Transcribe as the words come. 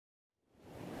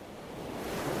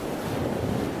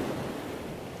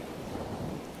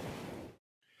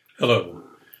Hello,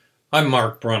 I'm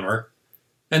Mark Brunner,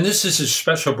 and this is a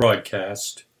special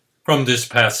broadcast from this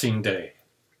passing day.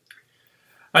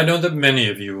 I know that many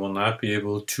of you will not be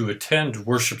able to attend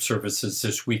worship services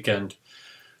this weekend,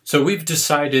 so we've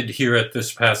decided here at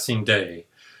this passing day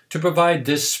to provide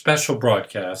this special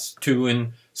broadcast to,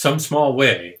 in some small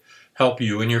way, help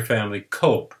you and your family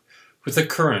cope with the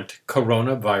current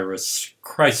coronavirus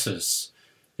crisis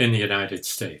in the United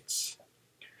States.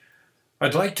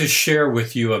 I'd like to share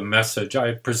with you a message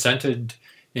I presented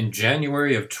in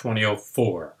January of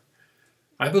 2004.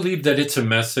 I believe that it's a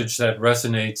message that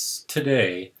resonates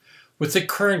today with the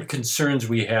current concerns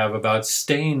we have about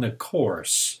staying the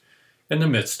course in the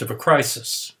midst of a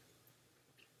crisis.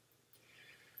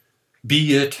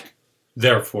 Be it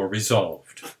therefore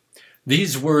resolved.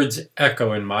 These words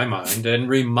echo in my mind and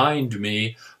remind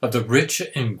me of the rich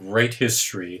and great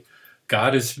history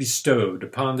God has bestowed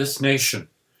upon this nation.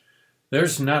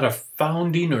 There's not a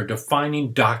founding or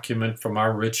defining document from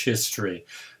our rich history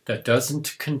that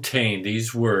doesn't contain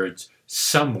these words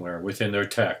somewhere within their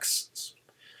texts.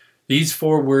 These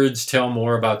 4 words tell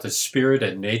more about the spirit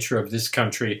and nature of this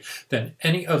country than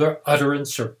any other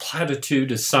utterance or platitude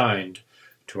assigned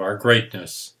to our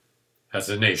greatness as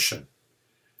a nation.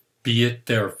 Be it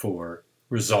therefore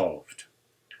resolved.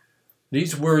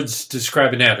 These words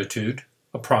describe an attitude,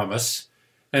 a promise,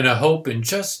 and a hope in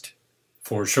just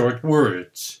 4 short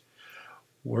words.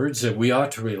 Words that we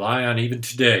ought to rely on even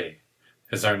today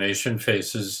as our nation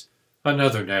faces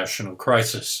another national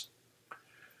crisis.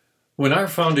 When our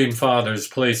founding fathers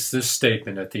placed this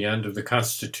statement at the end of the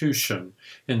Constitution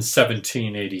in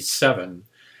 1787,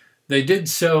 they did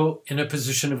so in a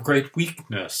position of great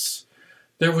weakness.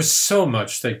 There was so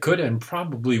much that could and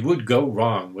probably would go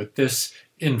wrong with this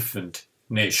infant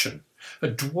nation, a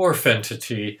dwarf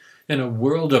entity in a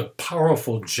world of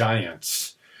powerful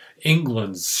giants.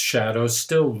 England's shadow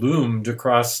still loomed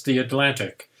across the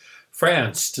Atlantic.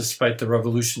 France, despite the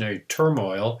revolutionary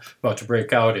turmoil about to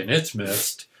break out in its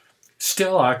midst,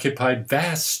 still occupied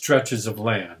vast stretches of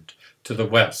land to the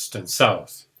west and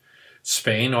south.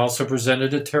 Spain also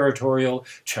presented a territorial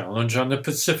challenge on the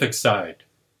Pacific side.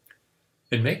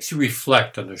 It makes you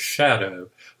reflect on the shadow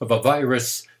of a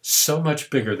virus so much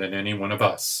bigger than any one of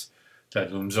us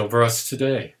that looms over us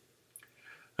today.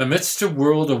 Amidst a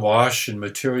world awash in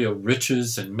material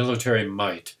riches and military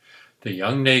might, the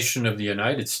young nation of the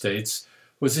United States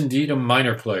was indeed a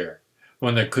minor player,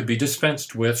 one that could be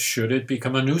dispensed with should it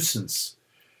become a nuisance.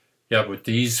 Yet with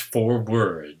these 4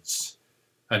 words,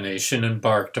 a nation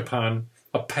embarked upon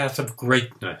a path of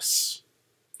greatness.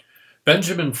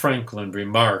 Benjamin Franklin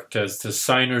remarked as the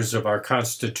signers of our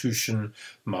Constitution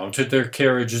mounted their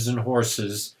carriages and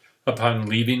horses upon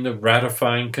leaving the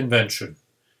ratifying convention,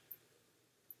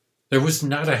 "There was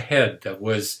not a head that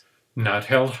was not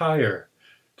held higher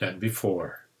than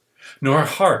before, nor a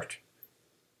heart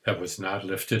that was not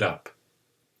lifted up."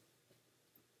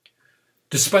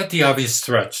 Despite the obvious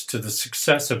threats to the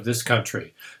success of this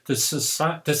country, the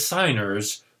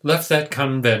signers left that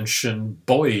convention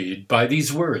buoyed by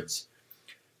these words,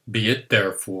 "Be it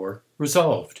therefore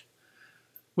resolved."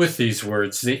 With these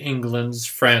words, the Englands,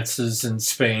 Frances, and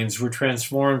Spains were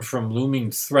transformed from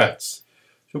looming threats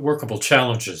to workable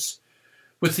challenges.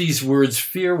 With these words,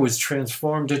 fear was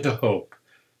transformed into hope,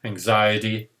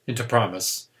 anxiety into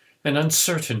promise, and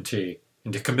uncertainty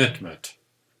into commitment.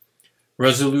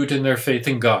 Resolute in their faith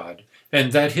in God,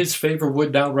 and that His favor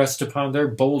would now rest upon their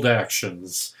bold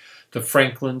actions, the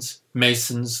Franklins,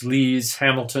 Masons, Lees,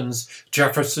 Hamiltons,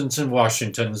 Jeffersons, and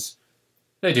Washingtons,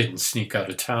 they didn't sneak out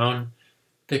of town.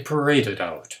 They paraded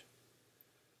out.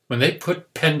 When they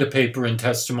put pen to paper in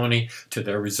testimony to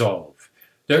their resolve,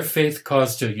 their faith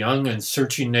caused a young and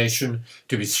searching nation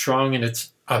to be strong in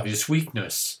its obvious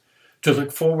weakness, to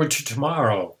look forward to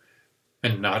tomorrow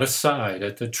and not aside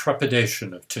at the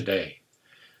trepidation of today.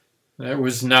 There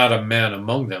was not a man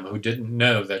among them who didn't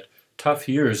know that tough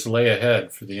years lay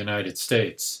ahead for the United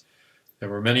States. There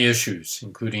were many issues,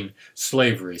 including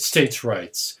slavery, states'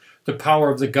 rights, the power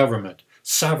of the government,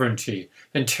 sovereignty,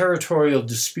 and territorial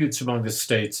disputes among the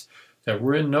states that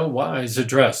were in no wise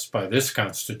addressed by this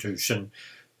Constitution,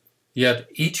 yet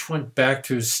each went back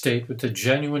to his state with the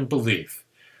genuine belief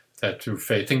that through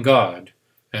faith in God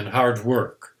and hard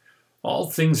work, all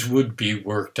things would be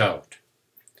worked out.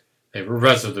 They were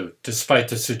resolute despite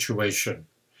the situation,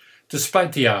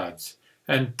 despite the odds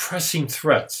and pressing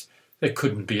threats that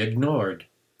couldn't be ignored.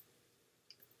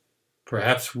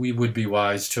 Perhaps we would be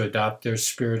wise to adopt their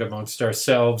spirit amongst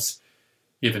ourselves,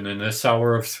 even in this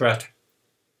hour of threat.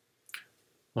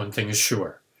 One thing is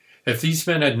sure. If these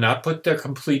men had not put their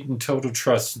complete and total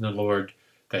trust in the Lord,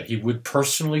 that he would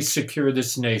personally secure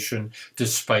this nation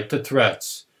despite the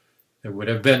threats, there would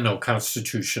have been no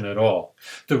Constitution at all.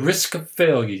 The risk of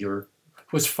failure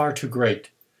was far too great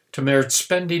to merit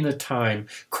spending the time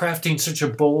crafting such a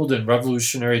bold and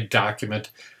revolutionary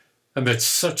document amidst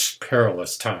such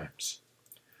perilous times.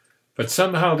 But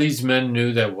somehow these men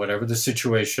knew that whatever the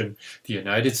situation, the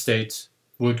United States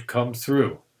would come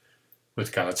through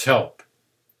with God's help,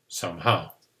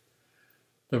 somehow.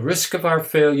 The risk of our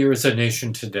failure as a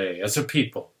nation today, as a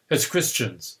people, as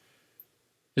Christians,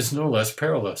 is no less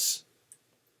perilous.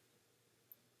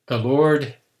 The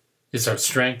Lord is our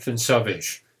strength and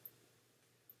salvation.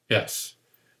 Yes,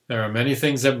 there are many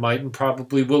things that might and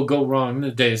probably will go wrong in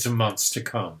the days and months to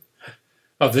come.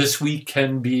 Of this we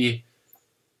can be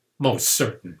most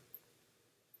certain.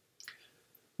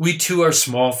 We too are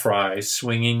small fry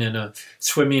swimming in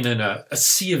a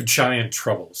sea of giant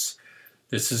troubles.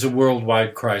 This is a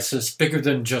worldwide crisis, bigger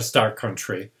than just our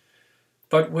country.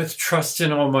 But with trust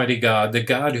in Almighty God, the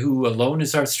God who alone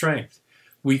is our strength,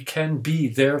 we can be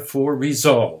therefore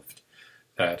resolved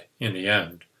that, in the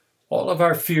end, all of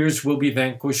our fears will be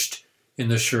vanquished in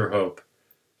the sure hope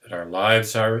that our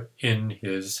lives are in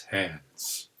His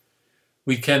hands.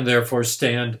 We can therefore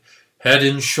stand head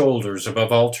and shoulders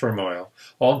above all turmoil,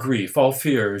 all grief, all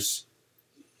fears,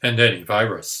 and any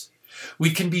virus.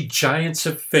 We can be giants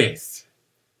of faith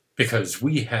because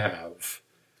we have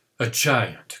a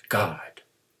giant God.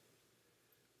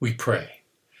 We pray.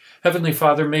 Heavenly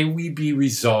Father, may we be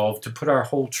resolved to put our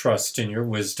whole trust in your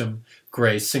wisdom,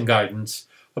 grace, and guidance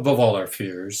above all our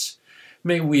fears.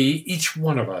 May we, each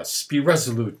one of us, be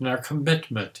resolute in our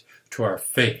commitment to our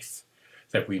faith,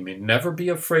 that we may never be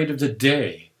afraid of the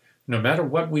day, no matter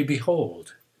what we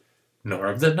behold, nor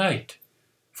of the night,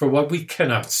 for what we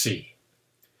cannot see.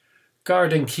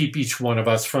 Guard and keep each one of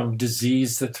us from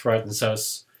disease that threatens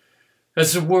us.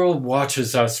 As the world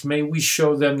watches us, may we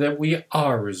show them that we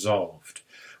are resolved.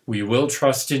 We will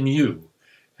trust in you,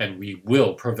 and we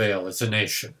will prevail as a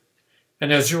nation,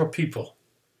 and as your people.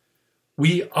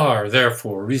 We are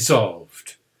therefore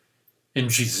resolved. In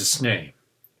Jesus' name,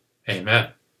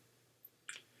 amen.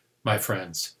 My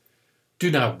friends, do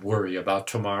not worry about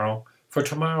tomorrow, for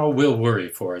tomorrow will worry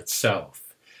for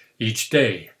itself. Each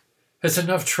day has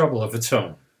enough trouble of its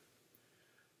own.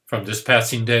 From this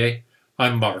passing day,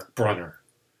 I'm Mark Brunner.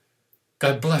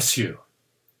 God bless you.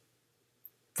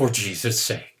 For Jesus'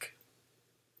 sake.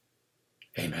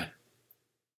 Amen.